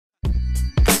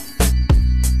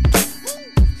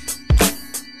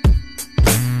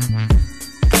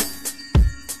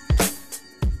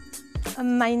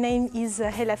My name is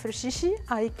Hela.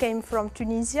 I came from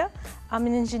Tunisia. I'm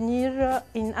an engineer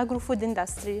in agro-food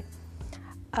industry.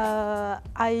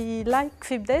 I like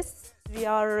FIPDes. We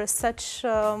are such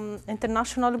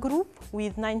international group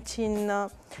with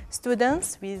 19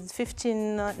 students with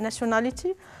 15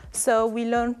 nationality. So we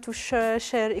learn to share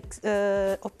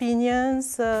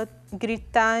opinions,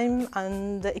 great time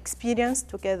and experience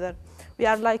together. We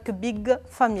are like a big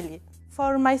family.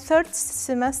 For my third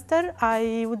semester,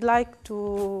 I would like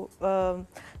to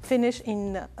finish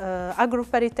in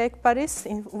Agro-Paris Paris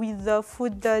with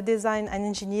food design and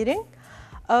engineering.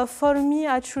 For me,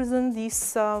 I chosen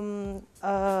this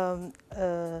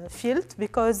field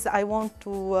because I want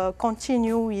to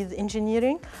continue with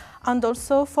engineering, and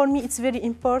also for me it's very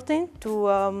important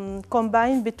to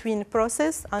combine between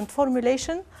process and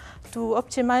formulation to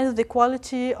optimize the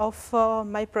quality of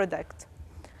my product.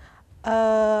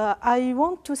 I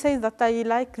want to say that I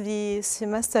like the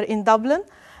semester in Dublin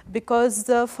because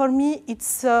for me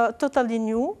it's totally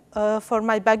new for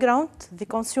my background, the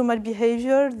consumer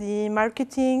behavior, the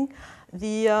marketing,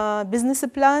 the business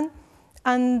plan,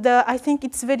 and I think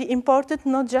it's very important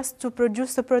not just to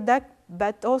produce a product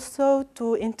but also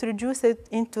to introduce it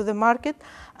into the market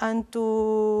and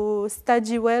to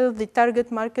study well the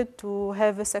target market to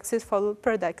have a successful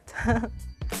product.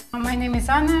 My name is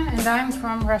Anna and I'm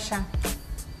from Russia.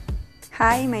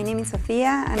 Hi, my name is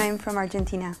Sofia and I'm from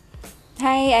Argentina.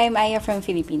 Hi, I'm Aya from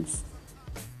Philippines.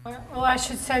 Well, I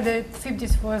should say that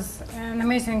FIPDes was an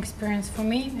amazing experience for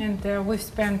me, and we've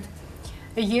spent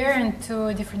a year in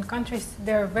 2 different countries.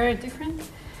 They're very different,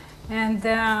 and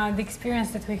the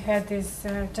experience that we had is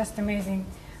just amazing.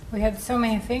 We had so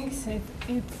many things.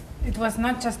 It was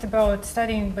not just about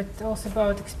studying, but also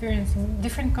about experiencing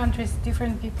different countries,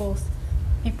 different people,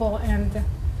 and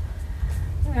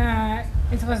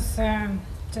it was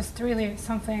just really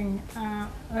something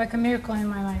like a miracle in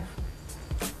my life.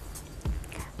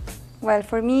 Well,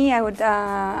 for me,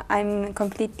 I'm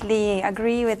completely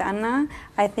agree with Anna.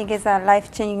 I think it's a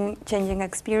life-changing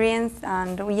experience,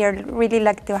 and we are really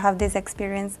lucky to have this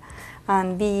experience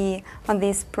and be on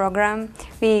this program.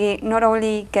 We not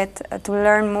only get to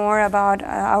learn more about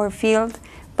our field,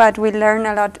 but we learn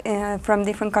a lot from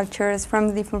different cultures,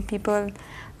 from different people,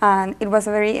 and it was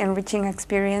a very enriching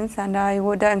experience, and I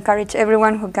would encourage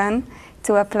everyone who can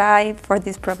to apply for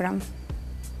this program.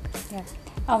 Yeah.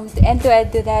 And to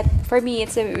add to that, for me,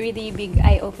 it's a really big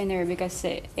eye-opener because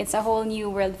it's a whole new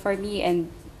world for me, and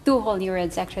 2 whole new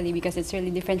worlds actually, because it's really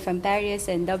different from Paris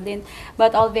and Dublin,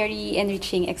 but all very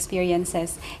enriching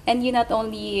experiences. And you not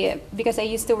only, because I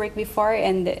used to work before,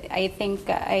 and I think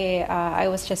I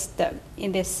was just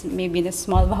in this, maybe this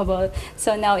small bubble,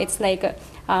 so now it's like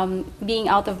being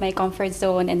out of my comfort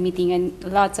zone and meeting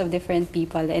lots of different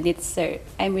people, and it's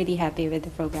I'm really happy with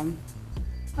the program.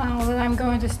 Well, I'm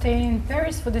going to stay in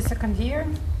Paris for the 2nd year,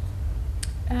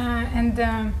 and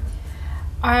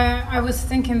I was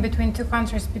thinking between 2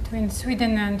 countries, between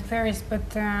Sweden and Paris,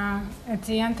 but at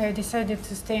the end I decided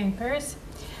to stay in Paris,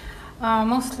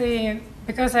 mostly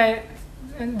because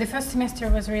the first semester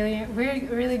was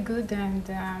really good, and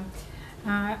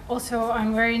also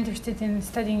I'm very interested in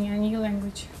studying a new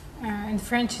language, and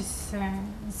French is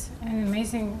an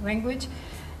amazing language,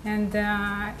 and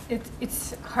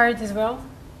it's hard as well.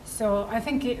 So I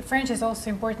think French is also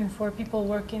important for people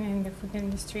working in the food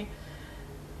industry.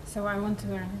 So I want to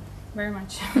learn it very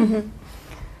much.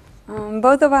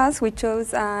 Both of us, we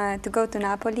chose to go to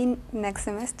Napoli next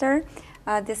semester.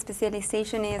 The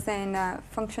specialization is in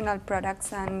functional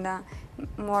products and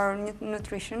more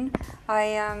nutrition.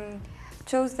 I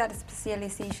chose that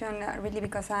specialization really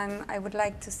because I would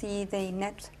like to see the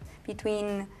net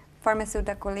between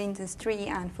pharmaceutical industry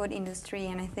and food industry,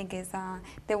 and I think it's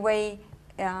the way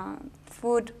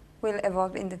food will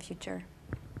evolve in the future.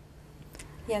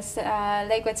 Yes,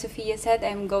 like what Sofia said,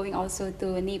 I'm going also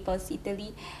to Naples,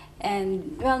 Italy,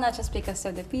 and well, not just because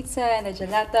of the pizza and the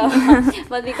gelato,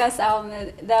 but because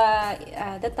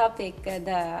the topic,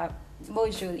 the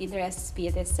module interests me.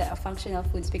 It is functional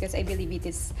foods, because I believe it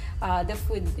is the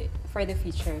food for the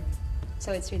future.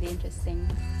 So it's really interesting.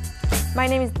 My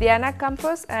name is Diana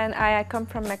Campos, and I come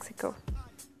from Mexico.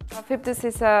 FIPDes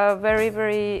is a very,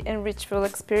 very enrichful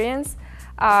experience.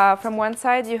 From one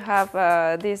side, you have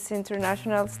these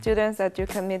international students that you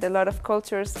can meet a lot of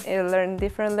cultures, learn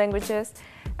different languages.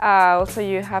 Also,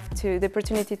 you have the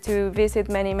opportunity to visit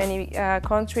many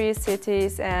countries,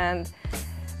 cities, and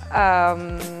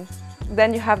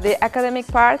then you have the academic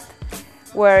part,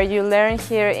 where you learn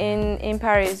here in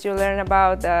Paris. You learn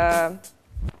about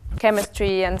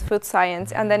chemistry and food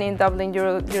science, and then in Dublin,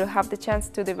 you'll have the chance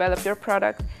to develop your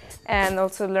product and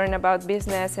also learn about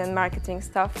business and marketing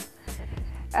stuff.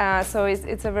 So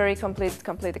it's a very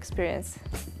complete experience.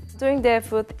 Doing the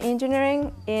food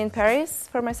engineering in Paris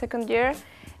for my second year,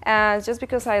 and just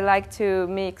because I like to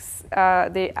mix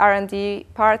the R&D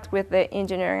part with the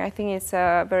engineering, I think it's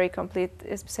a very complete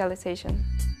specialization.